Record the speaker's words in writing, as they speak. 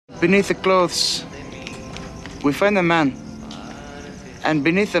Beneath the clothes, we find a man. And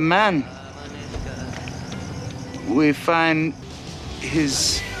beneath the man, we find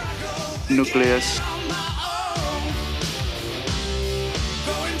his nucleus.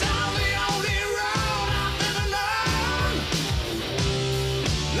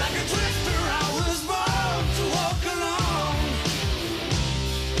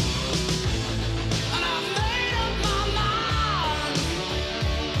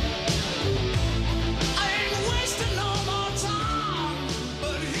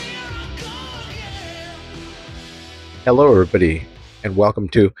 Hello, everybody, and welcome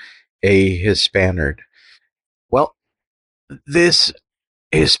to a Hispanerd. Well, this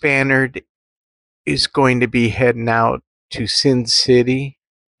Hispanerd is going to be heading out to Sin City.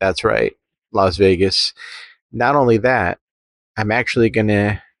 That's right, Las Vegas. Not only that, I'm actually going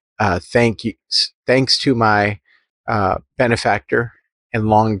to thanks to my benefactor and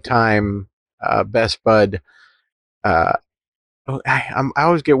longtime best bud. Uh, I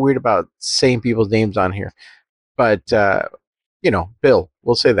always get weird about saying people's names on here, but Bill.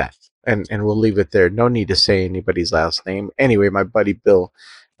 We'll say that, and we'll leave it there. No need to say anybody's last name. Anyway, my buddy Bill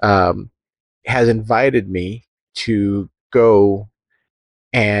um, has invited me to go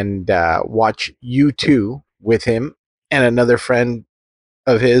and watch U2 with him and another friend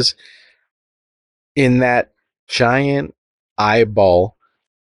of his in that giant eyeball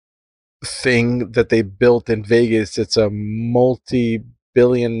thing that they built in Vegas. It's a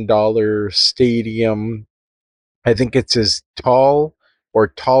multi-billion-dollar stadium. I think it's as tall or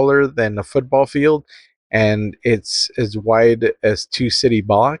taller than a football field, and it's as wide as two city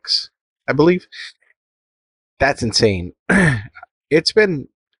blocks, I believe. That's insane. It's been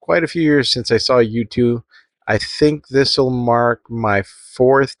quite a few years since I saw U2. I think this will mark my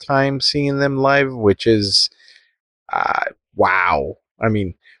fourth time seeing them live, which is uh, wow. I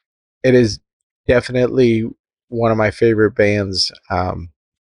mean, it is definitely one of my favorite bands.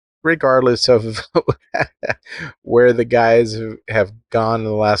 Regardless of where the guys have gone in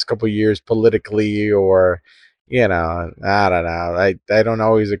the last couple of years politically, or I don't know. I don't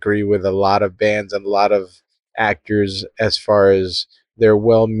always agree with a lot of bands and a lot of actors as far as their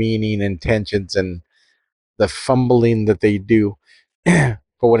well-meaning intentions and the fumbling that they do. But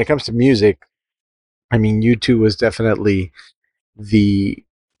when it comes to music, I mean, U2 was definitely the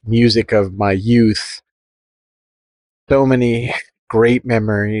music of my youth. So many great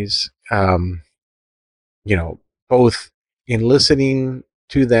memories. You know, both in listening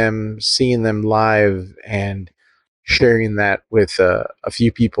to them, seeing them live, and sharing that with a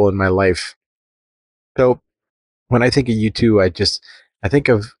few people in my life. So when I think of U2, I think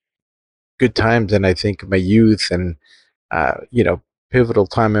of good times, and I think of my youth, and pivotal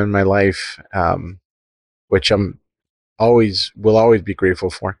time in my life, which I'm always will always be grateful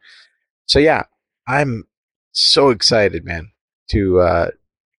for. So yeah, I'm so excited, man, to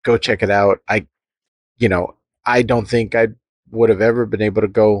go check it out. You know, I don't think I would have ever been able to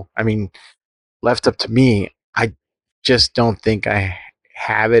go. I mean, left up to me, I just don't think I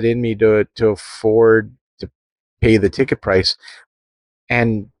have it in me to afford to pay the ticket price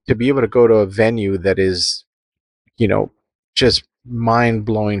and to be able to go to a venue that is, you know, just mind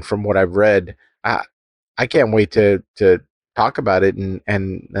blowing from what I've read. I I can't wait to talk about it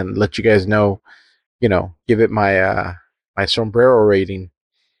and let you guys know, give it my my sombrero rating.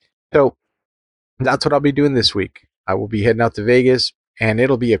 So that's what I'll be doing this week. I will be heading out to Vegas, and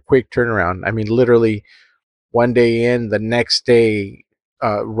it'll be a quick turnaround. I mean, literally one day in, the next day,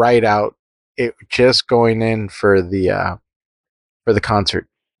 right out. It just going in for the concert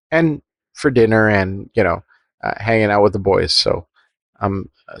and for dinner, and hanging out with the boys. So I'm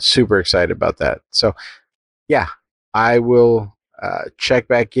super excited about that. So yeah, I will check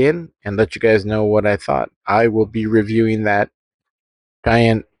back in and let you guys know what I thought. I will be reviewing that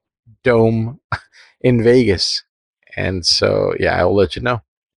giant dome in Vegas. And so, yeah, I will let you know.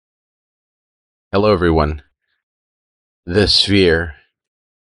 Hello, everyone. The Sphere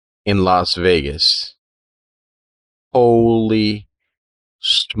in Las Vegas. Holy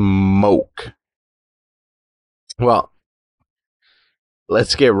smoke. Well,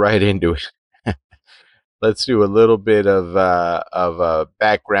 let's get right into it. Let's do a little bit of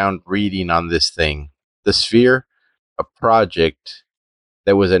background reading on this thing. The Sphere, a project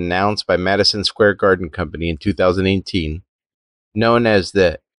that was announced by Madison Square Garden Company in 2018, known as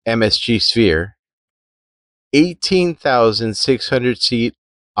the MSG Sphere, 18,600 seat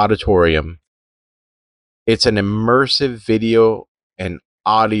auditorium. It's an immersive video and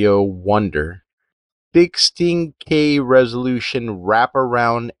audio wonder. 16K resolution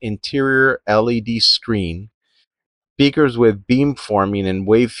wraparound interior LED screen speakers with beamforming and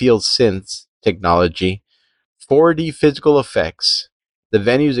wave field synth technology, 4D physical effects. The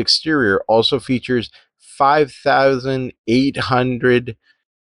venue's exterior also features 5,800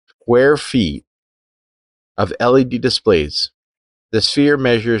 square feet of LED displays. The sphere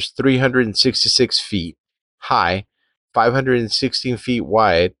measures 366 feet high, 516 feet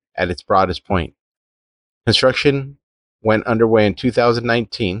wide at its broadest point. Construction went underway in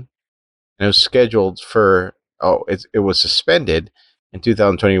 2019 and it was scheduled for, it was suspended in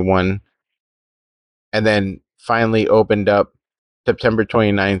 2021 and then finally opened up September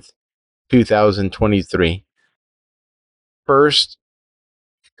 29th, 2023. First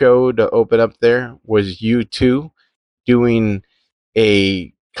show to open up there was U2 doing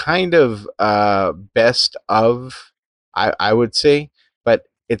a kind of best of, I would say, but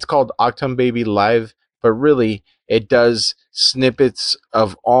it's called Octum Baby Live, but really it does snippets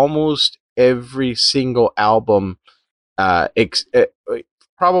of almost every single album,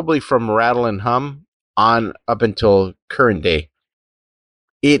 probably from Rattle and Hum on up until current day.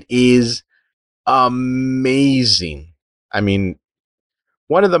 It is amazing. I mean,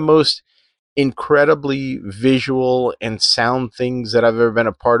 one of the most incredibly visual and sound things that I've ever been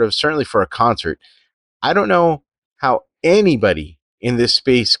a part of, certainly for a concert. I don't know how anybody in this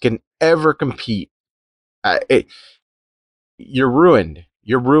space can ever compete. You're ruined.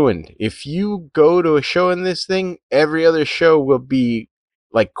 You're ruined. If you go to a show in this thing, every other show will be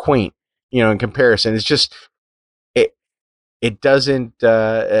like quaint, in comparison. It's just, it it doesn't,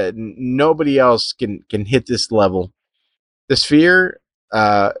 nobody else can hit this level. The sphere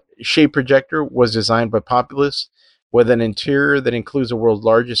shape projector was designed by Populous with an interior that includes the world's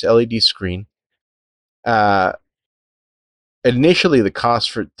largest LED screen. Uh, Initially, the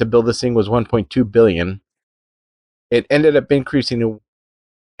cost to build this thing was 1.2 billion. It ended up increasing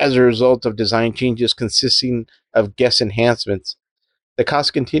as a result of design changes consisting of guest enhancements. The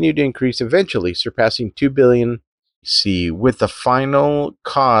cost continued to increase, eventually surpassing 2 billion. See, with the final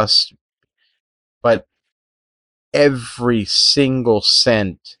cost, but every single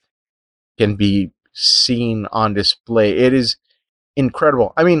cent can be seen on display. It is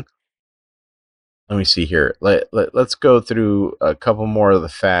incredible. I mean, let me see here. Let's go through a couple more of the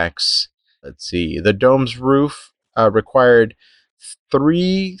facts. Let's see. The dome's roof required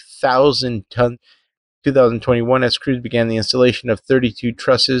 3,000 tons. 2021, as crews began the installation of 32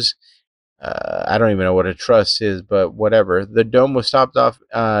 trusses. I don't even know what a truss is, but whatever. The dome was stopped off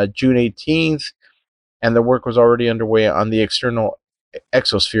June 18th, and the work was already underway on the external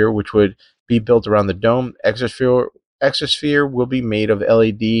exosphere, which would be built around the dome. Exosphere will be made of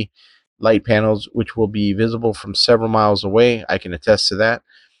LED light panels, which will be visible from several miles away. I can attest to that.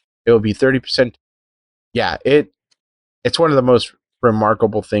 It will be 30%. Yeah, it's one of the most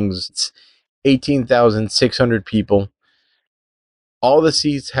remarkable things. It's 18,600 people. All the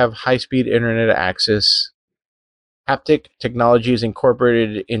seats have high-speed internet access. Haptic technology is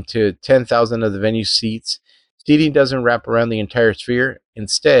incorporated into 10,000 of the venue seats. Seating doesn't wrap around the entire sphere,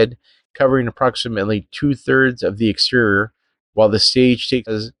 instead covering approximately 2/3 of the exterior, while the stage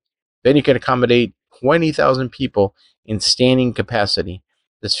takes. Venue can accommodate 20,000 people in standing capacity.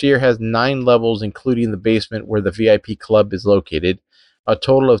 The sphere has 9 levels, including the basement where the VIP club is located. A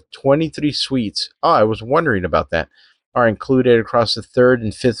total of 23 suites, I was wondering about that, are included across the 3rd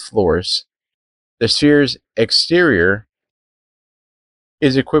and 5th floors. The sphere's exterior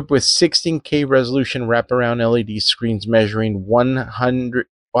is equipped with 16K resolution wraparound LED screens measuring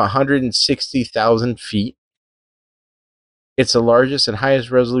 160,000 feet. It's the largest and highest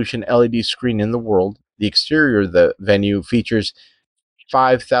resolution LED screen in the world. The exterior of the venue features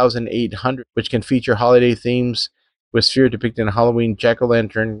 5,800, which can feature holiday themes, with sphere depicting a Halloween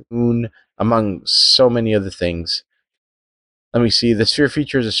jack-o'-lantern, moon, among so many other things. Let me see. The sphere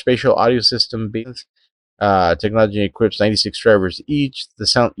features a spatial audio system. Technology equips 96 drivers each. The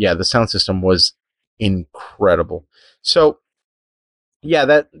sound system was incredible. So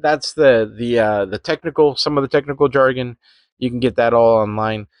yeah, that's the technical, some of the technical jargon. You can get that all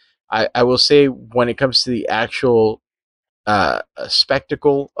online. I will say, when it comes to the actual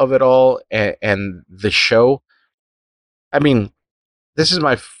spectacle of it all, and the show, I mean, this is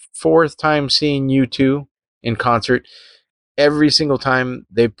my 4th time seeing U2 in concert. Every single time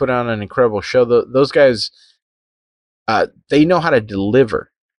they put on an incredible show. Those guys, they know how to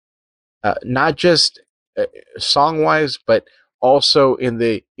deliver, not just song wise, but also in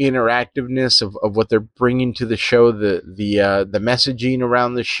the interactiveness of what they're bringing to the show, the messaging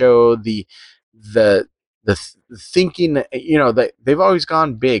around the show, the thinking. They've always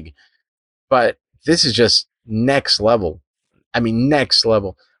gone big, but this is just next level. I mean, next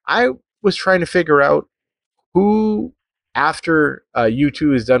level. I was trying to figure out who, after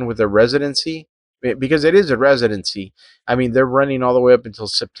U2 is done with their residency, because it is a residency. I mean, they're running all the way up until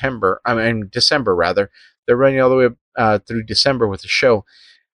September. I mean, December rather. They're running all the way up through December with the show.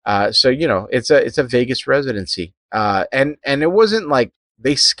 So it's a Vegas residency, and it wasn't like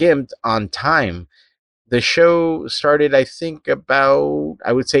they skimped on time. The show started, I think, about,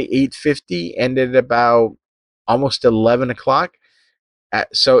 I would say, 8:50, ended about almost 11 o'clock.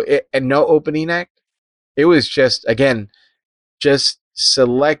 And no opening act. It was just, again, just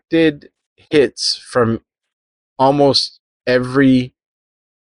selected hits from almost every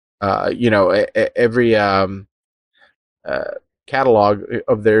every uh, catalog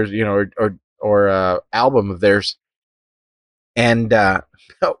of theirs, or album of theirs. And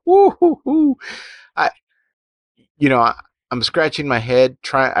woo, I you know I, I'm scratching my head.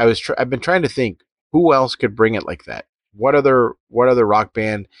 I've been trying to think who else could bring it like that. What other rock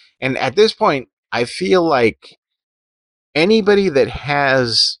band? And at this point, I feel like anybody that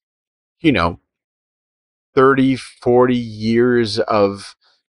has, you know 30, 40 years of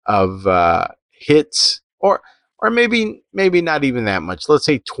hits, or maybe not even that much. Let's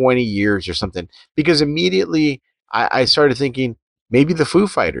say 20 years or something. Because immediately I started thinking maybe the Foo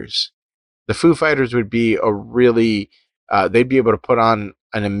Fighters would be a really, they'd be able to put on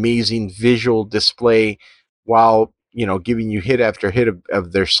an amazing visual display while, giving you hit after hit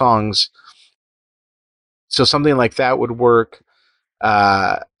of their songs. So something like that would work.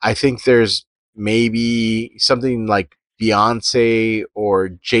 I think there's maybe something like Beyonce or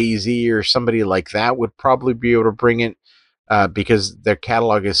Jay-Z or somebody like that would probably be able to bring it, because their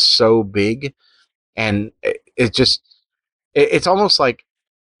catalog is so big. And it's almost like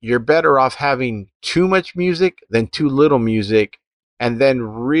you're better off having too much music than too little music, and then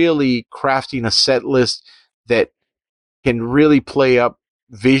really crafting a set list that can really play up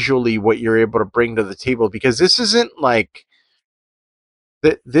visually what you're able to bring to the table. Because this isn't like,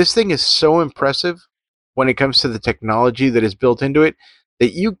 this thing is so impressive when it comes to the technology that is built into it,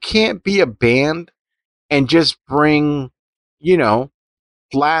 that you can't be a band and just bring, you know,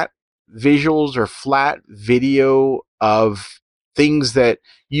 flat visuals or flat video of things that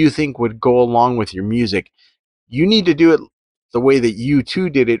you think would go along with your music. You need to do it the way that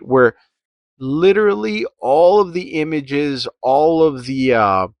U2 did it, where literally all of the images, all of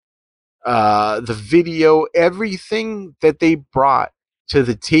the video, everything that they brought to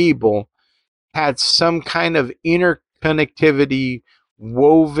the table had some kind of interconnectivity,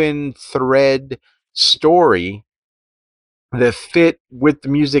 woven thread story that fit with the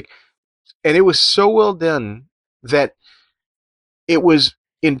music. And it was so well done that it was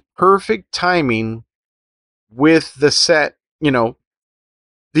in perfect timing with the set,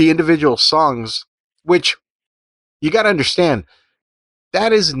 the individual songs, which you got to understand,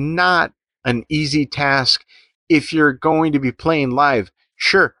 that is not an easy task if you're going to be playing live.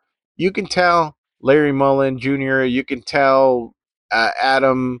 Sure, you can tell Larry Mullen Jr., you can tell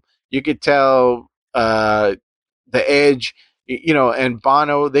Adam, you could tell The Edge, and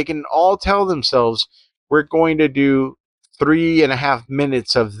Bono. They can all tell themselves, we're going to do 3.5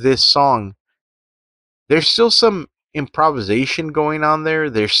 minutes of this song. There's still some improvisation going on there.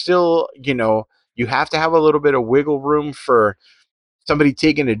 There's still, you have to have a little bit of wiggle room for somebody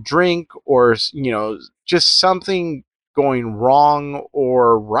taking a drink, or just something going wrong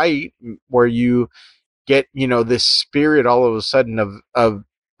or right, where you get, this spirit all of a sudden of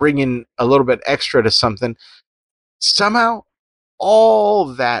bringing a little bit extra to something. Somehow all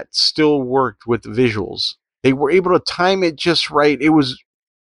that still worked with the visuals. They were able to time it just right. It was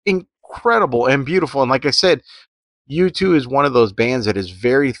incredible and beautiful. And like I said, U2 is one of those bands that is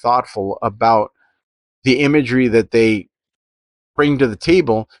very thoughtful about the imagery that they bring to the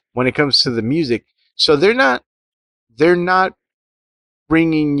table when it comes to the music. So they're not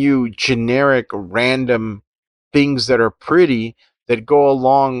bringing you generic random things that are pretty, that go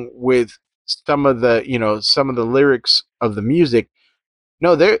along with some of the lyrics of the music.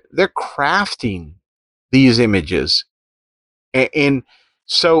 No, they're crafting these images. And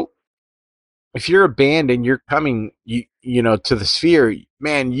so if you're a band and you're coming, to the Sphere,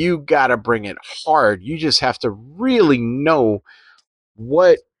 man, you got to bring it hard. You just have to really know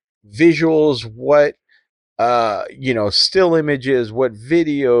what visuals, what still images, what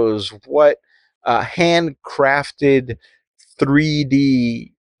videos, what handcrafted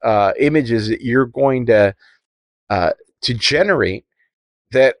 3D images that you're going to generate,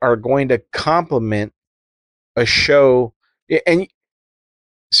 that are going to complement a show. And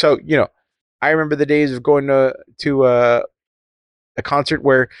so, I remember the days of going to a concert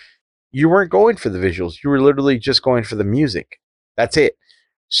where you weren't going for the visuals. You were literally just going for the music. That's it.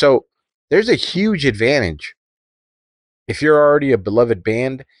 So there's a huge advantage if you're already a beloved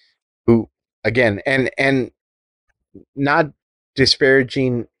band who, again, and not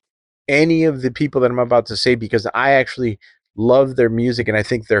disparaging any of the people that I'm about to say, because I actually love their music and I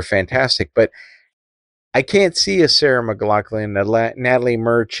think they're fantastic, but I can't see a Sarah McLachlan, a Natalie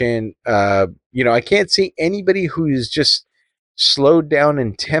Merchant. I can't see anybody who's just slowed down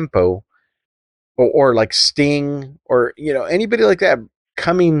in tempo, or like Sting, or anybody like that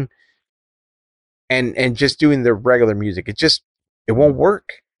coming and just doing the regular music. It won't work.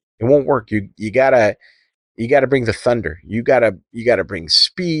 It won't work. You gotta bring the thunder. You gotta bring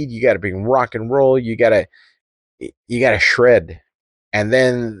speed. You gotta bring rock and roll. You gotta shred, and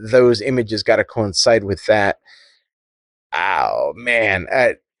then those images gotta coincide with that. Oh man,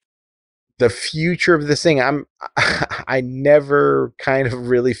 the future of this thing. I never kind of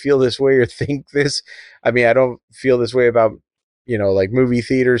really feel this way or think this. I mean, I don't feel this way about like movie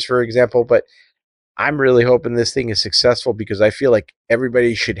theaters, for example, but I'm really hoping this thing is successful because I feel like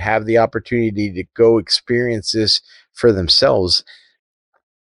everybody should have the opportunity to go experience this for themselves.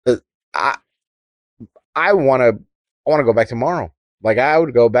 Uh, I I want to go back tomorrow. Like I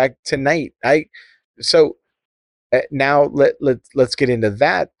would go back tonight. I so Now let's get into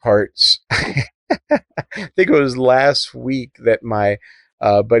that parts. I think it was last week that my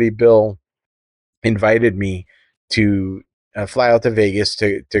buddy Bill invited me to fly out to Vegas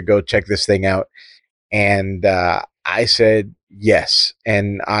to go check this thing out, and I said yes,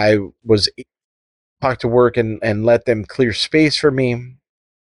 and I was talked to work and let them clear space for me,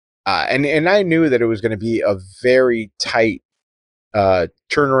 and I knew that it was going to be a very tight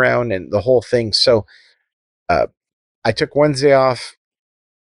turnaround and the whole thing. So uh, I took Wednesday off.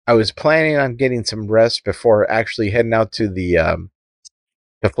 I was planning on getting some rest before actually heading out to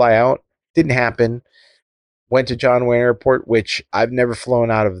fly out. Didn't happen. Went to John Wayne Airport, which I've never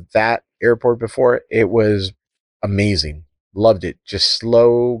flown out of that airport before. It was amazing. Loved it. Just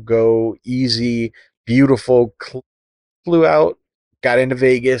slow, go, easy, beautiful. Flew out, got into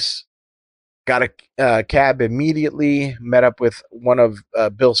Vegas, got a cab immediately, met up with one of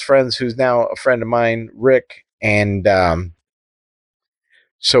Bill's friends, who's now a friend of mine, Rick. And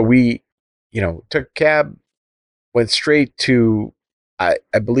so we, took a cab, went straight to, I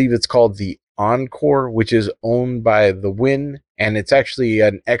believe it's called the Encore, which is owned by the Wynn, and it's actually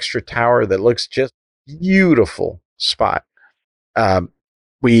an extra tower that looks just beautiful spot.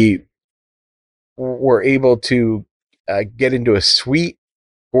 We were able to get into a suite,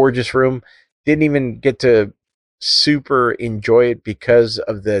 gorgeous room. Didn't even get to super enjoy it because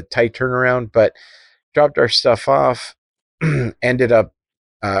of the tight turnaround, but dropped our stuff off. Ended up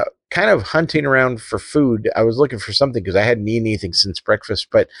uh, kind of hunting around for food. I was looking for something because I hadn't eaten anything since breakfast,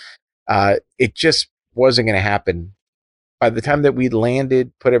 but it just wasn't going to happen. By the time that we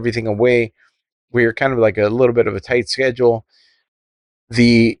landed, put everything away, we were kind of like a little bit of a tight schedule.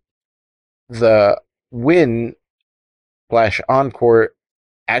 The the Win slash Encore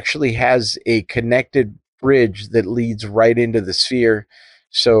actually has a connected bridge that leads right into the Sphere,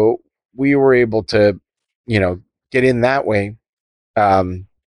 so we were able to, you know, get in that way. Um,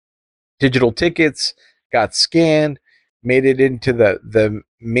 Digital tickets got scanned, made it into the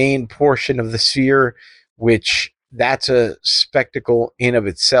main portion of the Sphere, which that's a spectacle in of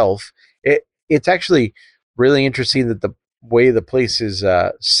itself. It's actually really interesting that the way the place is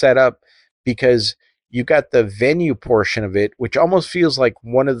set up, because you got the venue portion of it, which almost feels like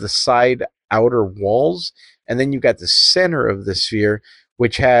one of the side outer walls, and then you got the center of the Sphere,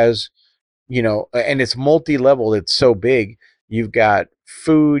 which has, and it's multi-level. It's so big. You've got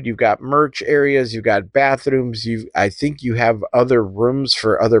food, you've got merch areas, you've got bathrooms. I think you have other rooms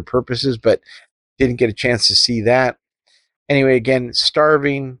for other purposes, but didn't get a chance to see that. Anyway, again,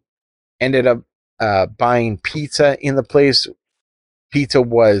 starving. Ended up buying pizza in the place. Pizza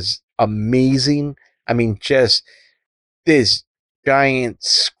was amazing. I mean, just this giant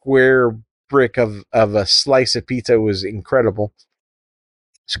square brick of a slice of pizza was incredible.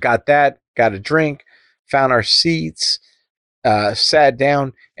 So got that, got a drink, found our seats, sat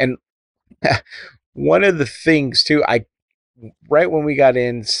down, and one of the things too, I right when we got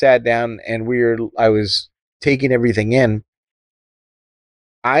in, sat down, and I was taking everything in.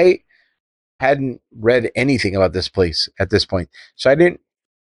 I hadn't read anything about this place at this point, so I didn't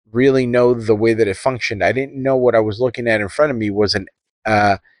really know the way that it functioned. I didn't know what I was looking at in front of me was an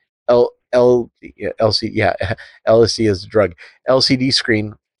uh, LC, yeah, LSD is a drug, LCD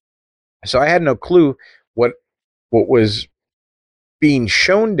screen. So I had no clue what was being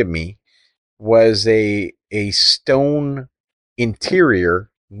shown to me was a stone interior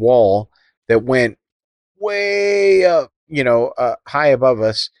wall that went way up, high above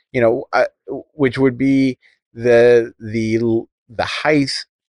us, which would be the height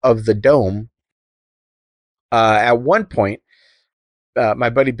of the dome. At one point, my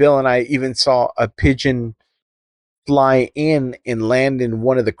buddy Bill and I even saw a pigeon fly in and land in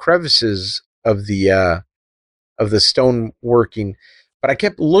one of the crevices of the stone working. But I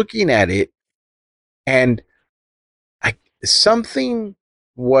kept looking at it, and I something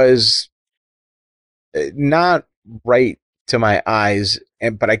was not right to my eyes,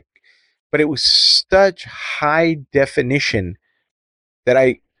 and but it was such high definition that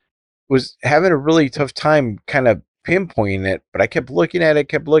I was having a really tough time kind of pinpointing it. But I kept looking at it,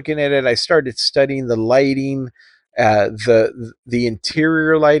 kept looking at it. I started studying the lighting, the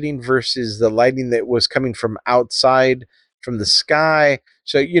interior lighting versus the lighting that was coming from outside from the sky.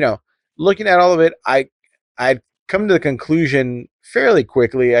 So looking at all of it, I'd come to the conclusion fairly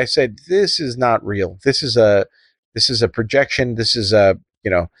quickly. I said, "This is not real. This is a projection. This is a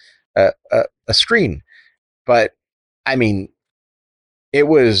screen." But I mean, it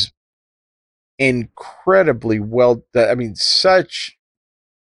was incredibly well done. I mean, such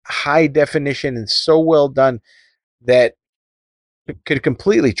high definition and so well done that it could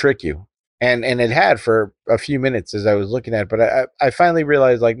completely trick you. And it had for a few minutes as I was looking at it, but I finally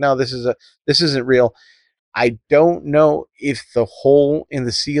realized, like, no, this isn't real. I don't know if the hole in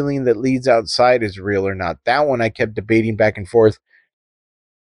the ceiling that leads outside is real or not. That one I kept debating back and forth.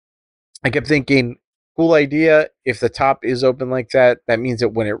 I kept thinking, cool idea. If the top is open like that, that means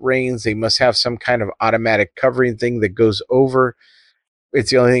that when it rains, they must have some kind of automatic covering thing that goes over.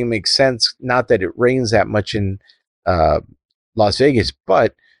 It's the only thing that makes sense. Not that it rains that much in uh, Las Vegas,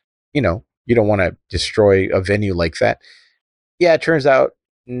 but you don't want to destroy a venue like that. Yeah, it turns out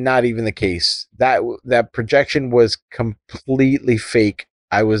not even the case. That projection was completely fake.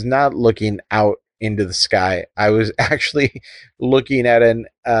 I was not looking out into the sky. I was actually looking at an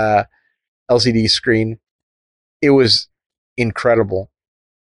LCD screen. It was incredible.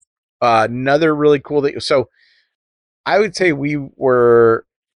 Another really cool thing. So I would say we were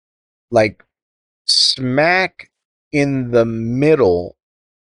like smack in the middle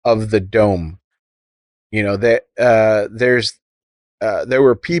of the dome. That there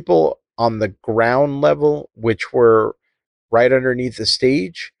were people on the ground level, which were right underneath the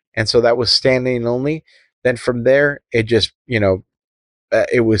stage, and so that was standing only. Then from there, it just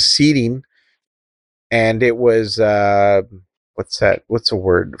it was seating, and it was what's that? What's a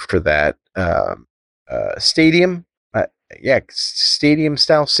word for that? Stadium. Yeah, stadium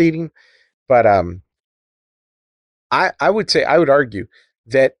style seating. But I would say I would argue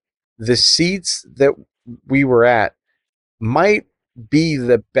that the seats that we were at might be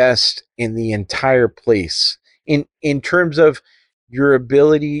the best in the entire place in terms of your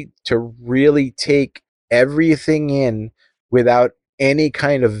ability to really take everything in without any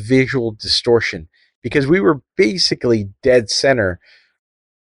kind of visual distortion, because we were basically dead center,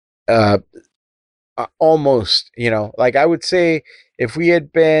 uh almost, like I would say if we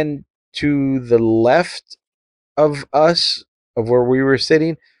had been to the left of us, of where we were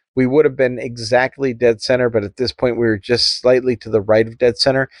sitting, we would have been exactly dead center, but at this point we were just slightly to the right of dead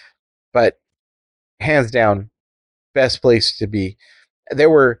center. But hands down, best place to be. There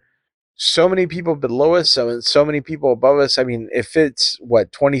were so many people below us, so many people above us. I mean, if it's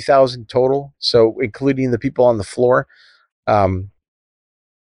what 20,000 total, so including the people on the floor, um,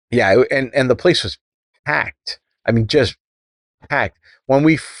 yeah, and the place was packed. I mean, just packed. When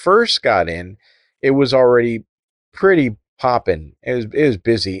we first got in, it was already pretty popping. It was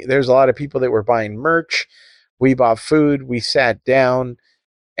busy. There's a lot of people that were buying merch. We bought food. We sat down,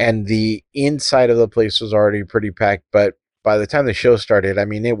 and the inside of the place was already pretty packed. But by the time the show started, I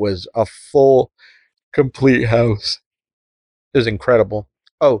mean, it was a full, complete house. It was incredible.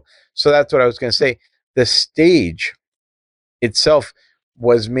 Oh, so that's what I was going to say. The stage itself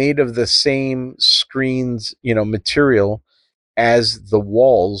was made of the same screens, material as the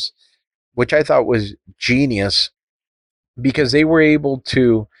walls, which I thought was genius because they were able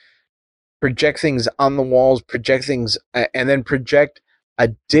to project things on the walls, project things, and then project a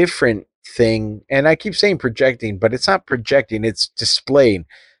different thing. And I keep saying projecting, but it's not projecting; it's displaying.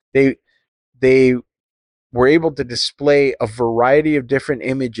 They were able to display a variety of different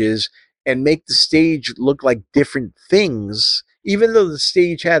images and make the stage look like different things. Even though the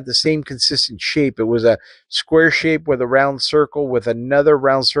stage had the same consistent shape, it was a square shape with a round circle with another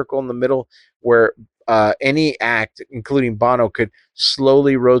round circle in the middle where any act, including Bono, could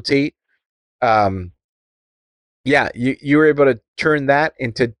slowly rotate. Um, yeah, you were able to turn that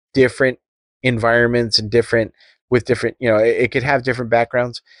into different environments and different, it could have different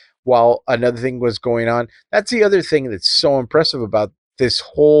backgrounds while another thing was going on. That's the other thing that's so impressive about this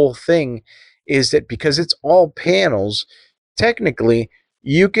whole thing is that because it's all panels, technically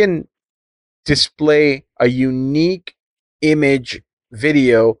you can display a unique image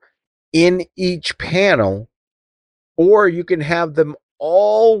video in each panel, or you can have them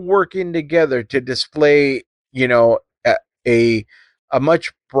all working together to display, a a, a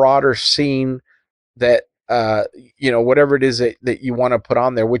much broader scene that whatever it is that you want to put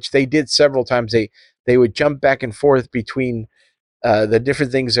on there, which they did several times. They would jump back and forth between the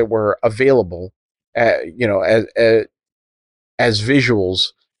different things that were available, as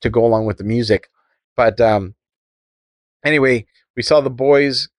visuals to go along with the music. But anyway, we saw the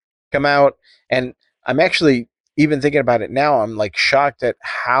boys come out, and I'm actually, even thinking about it now, I'm like shocked at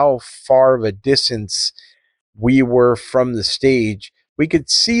how far of a distance we were from the stage. We could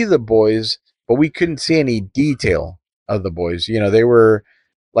see the boys, but we couldn't see any detail of the boys. They were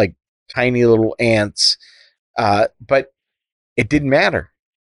like tiny little ants. But it didn't matter.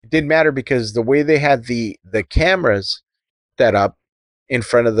 It didn't matter because the way they had the cameras set up in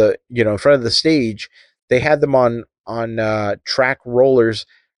front of the stage, they had them on track rollers,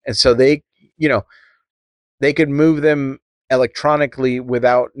 and so you know they could move them electronically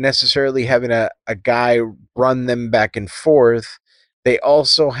without necessarily having a guy run them back and forth. They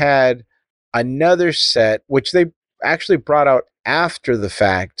also had another set, which they actually brought out after the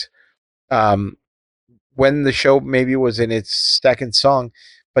fact, um, when the show maybe was in its second song,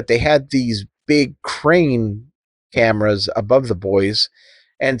 but they had these big crane cameras above the boys.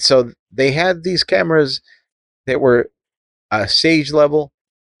 And so they had these cameras that were stage level,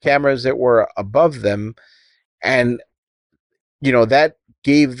 cameras that were above them, and that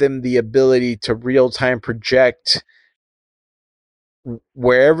gave them the ability to real time project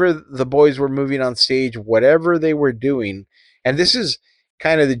wherever the boys were moving on stage, whatever they were doing. And this is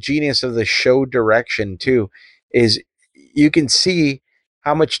kind of the genius of the show direction too, is you can see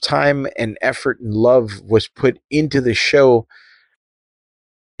how much time and effort and love was put into the show,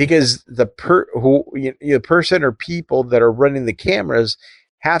 because the person or people that are running the cameras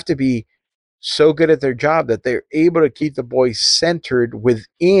have to be so good at their job that they're able to keep the boys centered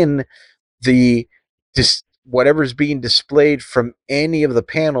within the whatever's being displayed from any of the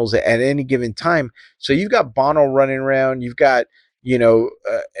panels at any given time. So you've got Bono running around, you've got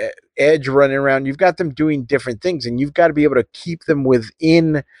Edge running around, you've got them doing different things, and you've got to be able to keep them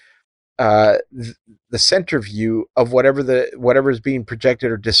within uh, the center view of whatever is being projected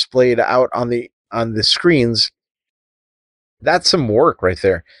or displayed out on the screens. That's some work right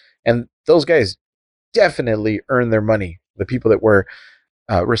there, and those guys definitely earn their money. The people that were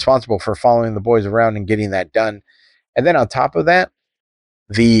responsible for following the boys around and getting that done. And then on top of that,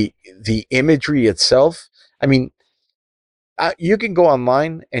 the imagery itself. I mean, you can go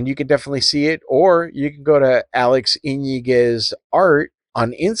online and you can definitely see it, or you can go to Alex Iniguez art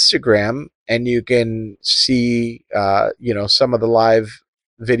on Instagram and you can see, some of the live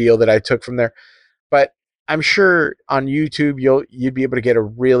video that I took from there. But I'm sure on YouTube you'd be able to get a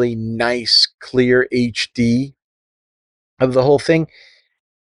really nice, clear HD of the whole thing.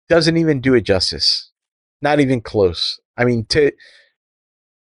 Doesn't even do it justice. Not even close. I mean, to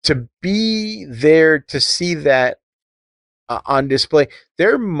be there to see that on display.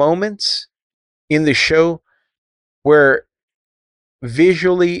 There are moments in the show where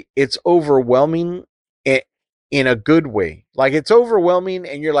visually it's overwhelming in a good way. Like, it's overwhelming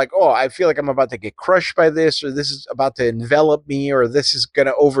and you're like, oh, I feel like I'm about to get crushed by this, or this is about to envelop me, or this is going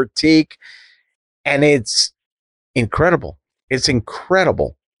to overtake. And it's incredible. It's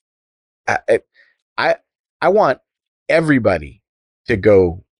incredible. I, I, I want everybody to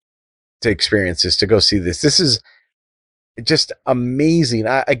go to experience this, to go see this. This is just amazing.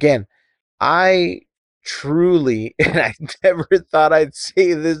 I truly, and I never thought I'd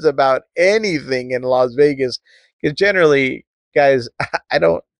say this about anything in Las Vegas, because generally, guys, I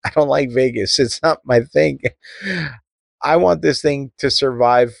don't like Vegas. It's not my thing. I want this thing to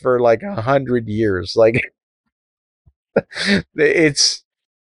survive for like 100 years. Like, it's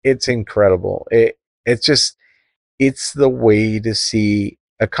it's incredible. It's the way to see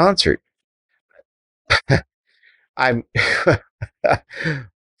a concert. I'm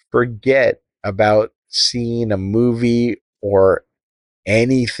forget about seeing a movie or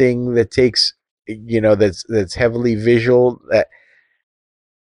anything that takes, that's heavily visual. That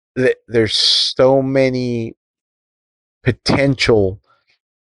there's so many potential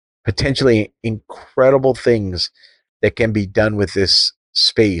potentially incredible things that can be done with this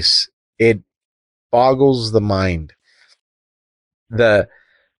space. It boggles the mind. The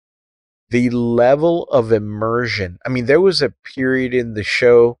the level of immersion. I mean, there was a period in the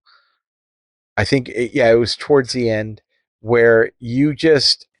show, I think, yeah, it was towards the end, where you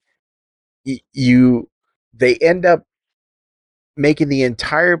just you they end up making the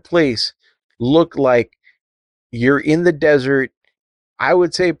entire place look like you're in the desert. I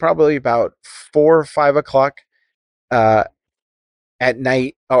would say probably about 4 or 5 o'clock uh, at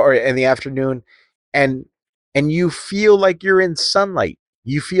night or in the afternoon, and you feel like you're in sunlight.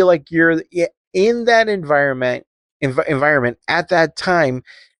 You feel like you're in that environment at that time,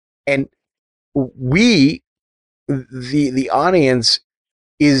 and we, the audience,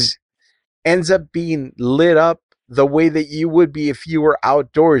 is ends up being lit up the way that you would be if you were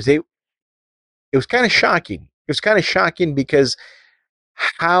outdoors. It was kind of shocking. It was kind of shocking because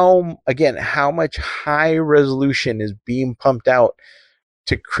how much high resolution is being pumped out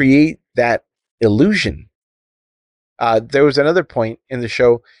to create that illusion. There was another point in the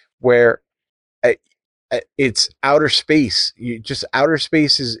show where uh, it's outer space. Outer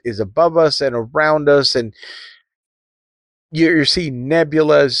space is above us and around us, and you're seeing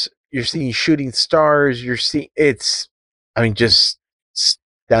nebulas, you're seeing shooting stars, you're seeing it's, I mean, just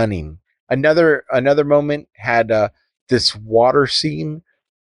stunning. Another moment had this water scene,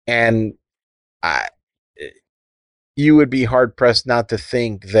 and I, you would be hard pressed not to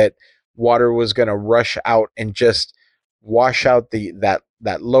think that water was going to rush out and just wash out that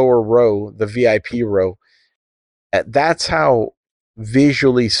lower row, the VIP row. That's how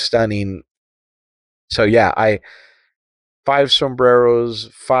visually stunning. So yeah, I 5 sombreros,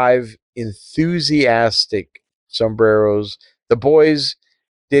 5 enthusiastic sombreros. The boys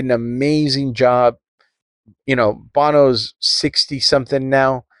did an amazing job. Bono's 60 something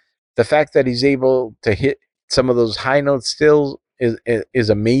now. The fact that he's able to hit some of those high notes still is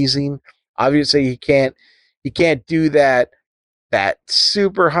amazing. Obviously, he can't do that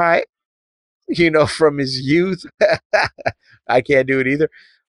super high, from his youth. I can't do it either.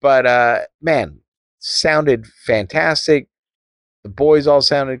 But man, sounded fantastic. The boys all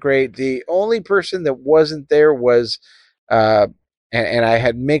sounded great. The only person that wasn't there was, uh, and I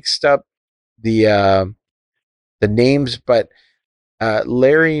had mixed up the names, but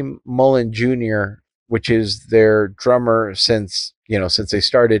Larry Mullen Jr., which is their drummer since they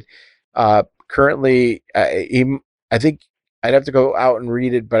started. Currently, I think I'd have to go out and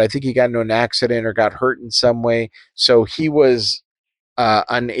read it, but I think he got into an accident or got hurt in some way, so he was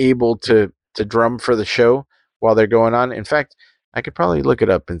unable to drum for the show while they're going on. In fact, I could probably look it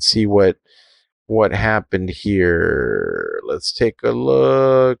up and see what happened here. Let's take a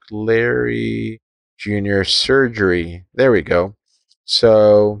look. Larry Jr. surgery. There we go.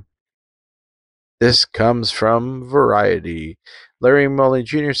 So this comes from Variety. Larry Mullen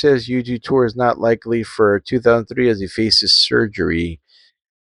Jr. says U2 tour is not likely for 2003 as he faces surgery.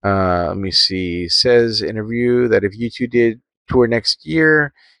 Let me see. Says interview that if U2 did tour next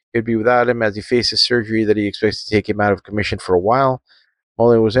year, it'd be without him as he faces surgery that he expects to take him out of commission for a while.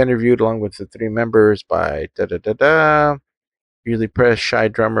 Mullen was interviewed along with the 3 members by da da da da. Usually press shy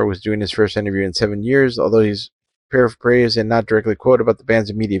drummer was doing his first interview in 7 years, although he's paraphrased and not directly quoted about the band's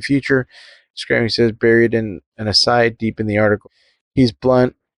immediate future. Scrammy says buried in an aside deep in the article. He's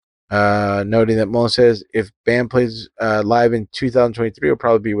blunt, noting that Mullen says if band plays live in 2023, it'll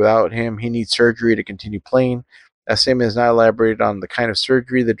probably be without him. He needs surgery to continue playing. That statement is not elaborated on the kind of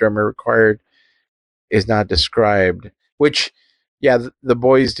surgery the drummer required is not described, which, yeah, the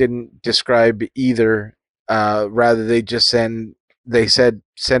boys didn't describe either. Rather, they said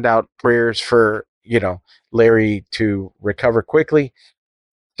send out prayers for Larry to recover quickly.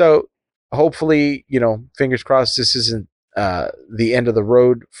 So hopefully, fingers crossed, this isn't the end of the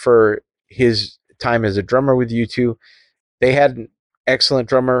road for his time as a drummer with U2. They had an excellent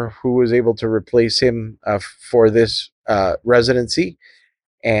drummer who was able to replace him for this residency.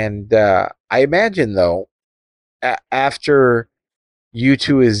 And I imagine, though, after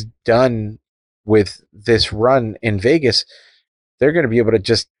U2 is done with this run in Vegas, they're going to be able to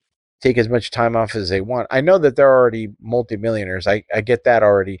just take as much time off as they want. I know that they're already multimillionaires. I get that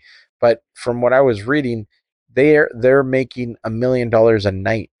already, but from what I was reading, they're making $1 million a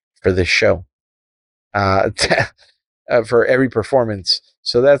night for this show, uh, for every performance.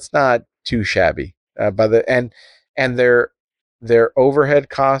 So that's not too shabby. By the and their overhead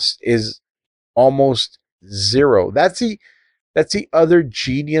cost is almost zero. That's the other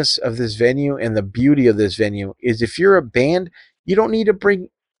genius of this venue, and the beauty of this venue is if you're a band, you don't need to bring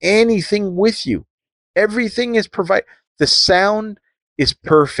anything with you. Everything is provided. The sound is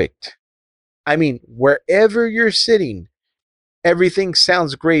perfect. I mean, wherever you're sitting, everything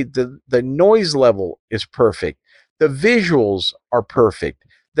sounds great. The noise level is perfect. The visuals are perfect.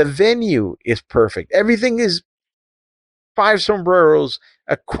 The venue is perfect. Everything is 5 sombreros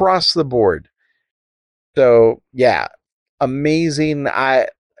across the board. So yeah, amazing.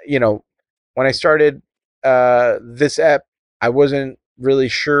 You know, when I started this app, I wasn't really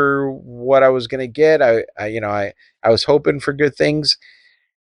sure what I was going to get. I was hoping for good things.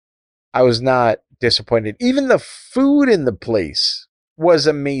 I was not disappointed. Even the food in the place was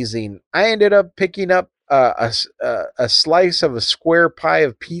amazing. I ended up picking up a slice of a square pie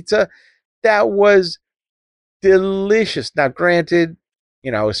of pizza that was delicious. Now, granted,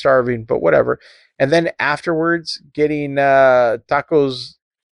 I was starving, but whatever. And then afterwards, getting tacos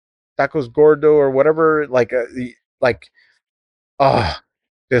gordo or whatever, like oh,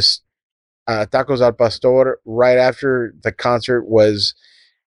 this tacos al pastor right after the concert was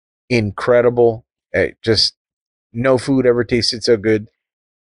incredible. Just no food ever tasted so good.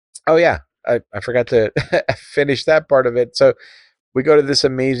 Oh yeah, I forgot to finish that part of it. So we go to this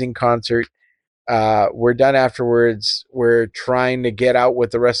amazing concert. We're done afterwards. We're trying to get out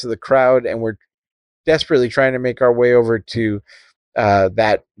with the rest of the crowd, and we're desperately trying to make our way over to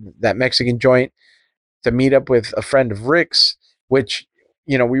that Mexican joint to meet up with a friend of Rick's, which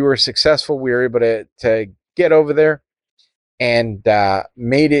we were successful. We were able to get over there and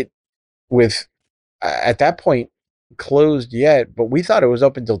made it with at that point closed yet, but we thought it was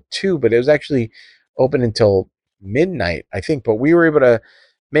open until 2, but it was actually open until midnight, I think. But we were able to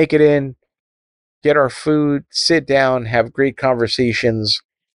make it in, get our food, sit down, have great conversations.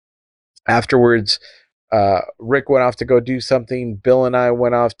 Afterwards, Rick went off to go do something. Bill and I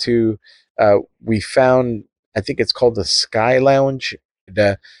went off to, we found, I think it's called the Sky Lounge,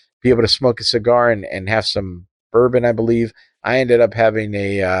 to be able to smoke a cigar and have some bourbon, I believe. I ended up having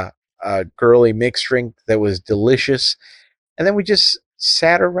a girly mixed drink that was delicious. And then we just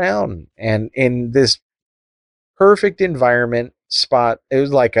sat around and in this perfect environment spot. It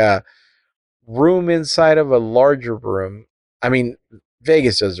was like a room inside of a larger room. I mean,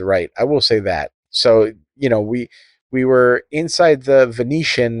 Vegas does it right. I will say that. So, we were inside the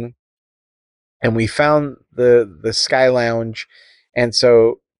Venetian and we found the Sky Lounge, and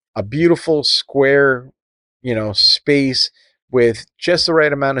so a beautiful square, space with just the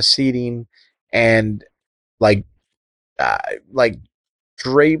right amount of seating and like uh, like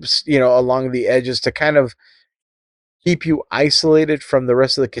drapes, along the edges to kind of keep you isolated from the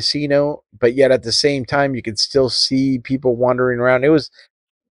rest of the casino, but yet at the same time you could still see people wandering around. It was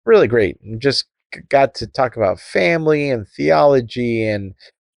really great. And just got to talk about family and theology and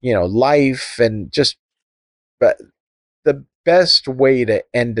life and just but the best way to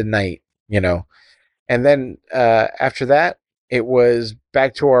end a night, And then after that, it was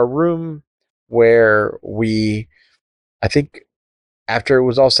back to our room where I think after it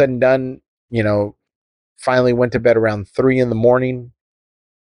was all said and done, finally went to bed around 3 in the morning,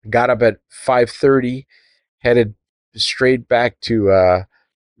 got up at 5:30, headed straight back to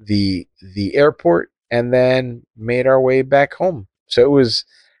the airport, and then made our way back home. So it was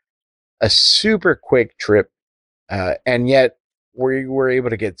a super quick trip, and yet we were able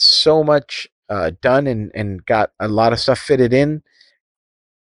to get so much done and got a lot of stuff fitted in,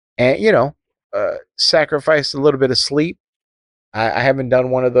 and sacrificed a little bit of sleep. I haven't done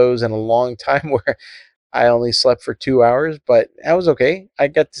one of those in a long time where I only slept for 2 hours, but that was okay. I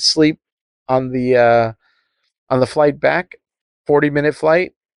got to sleep on the flight back, 40-minute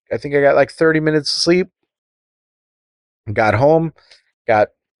flight. I think I got like 30 minutes of sleep. Got home, got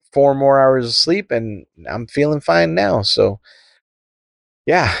 4 more hours of sleep, and I'm feeling fine now. So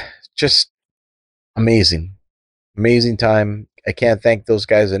yeah, just amazing, amazing time. I can't thank those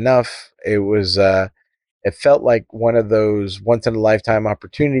guys enough. It felt like one of those once in a lifetime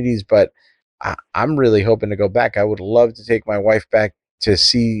opportunities, but I'm really hoping to go back. I would love to take my wife back to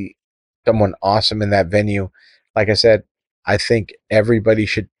see someone awesome in that venue. Like I said, I think everybody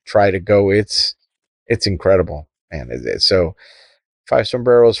should try to go. It's incredible, man. So 5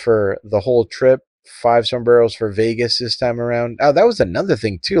 sombreros for the whole trip. 5 sombreros for Vegas this time around. Oh, that was another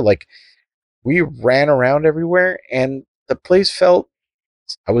thing too. Like we ran around everywhere, and the place felt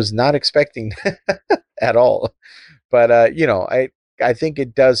I was not expecting at all. But I think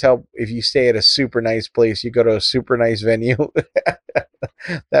it does help if you stay at a super nice place. You go to a super nice venue.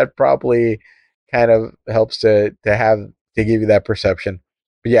 That probably kind of helps to give you that perception.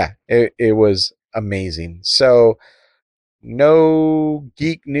 But yeah, it was amazing. So no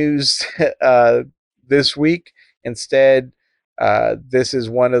geek news this week. Instead, this is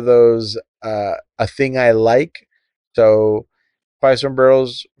one of those a thing I like. So 5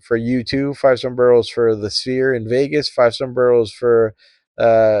 sombreros for you too. 5 sombreros for the Sphere in Vegas. 5 sombreros for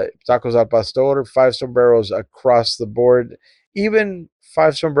Tacos al Pastor. 5 sombreros across the board. Even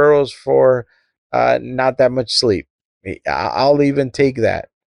 5 sombreros for not that much sleep. I'll even take that.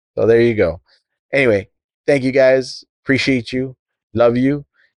 So there you go. Anyway, thank you guys. Appreciate you. Love you.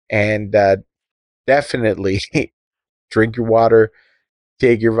 And definitely drink your water,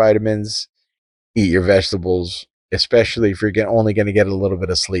 take your vitamins, eat your vegetables, especially if you're only going to get a little bit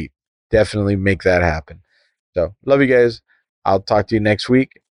of sleep. Definitely make that happen. So, love you guys. I'll talk to you next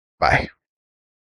week. Bye.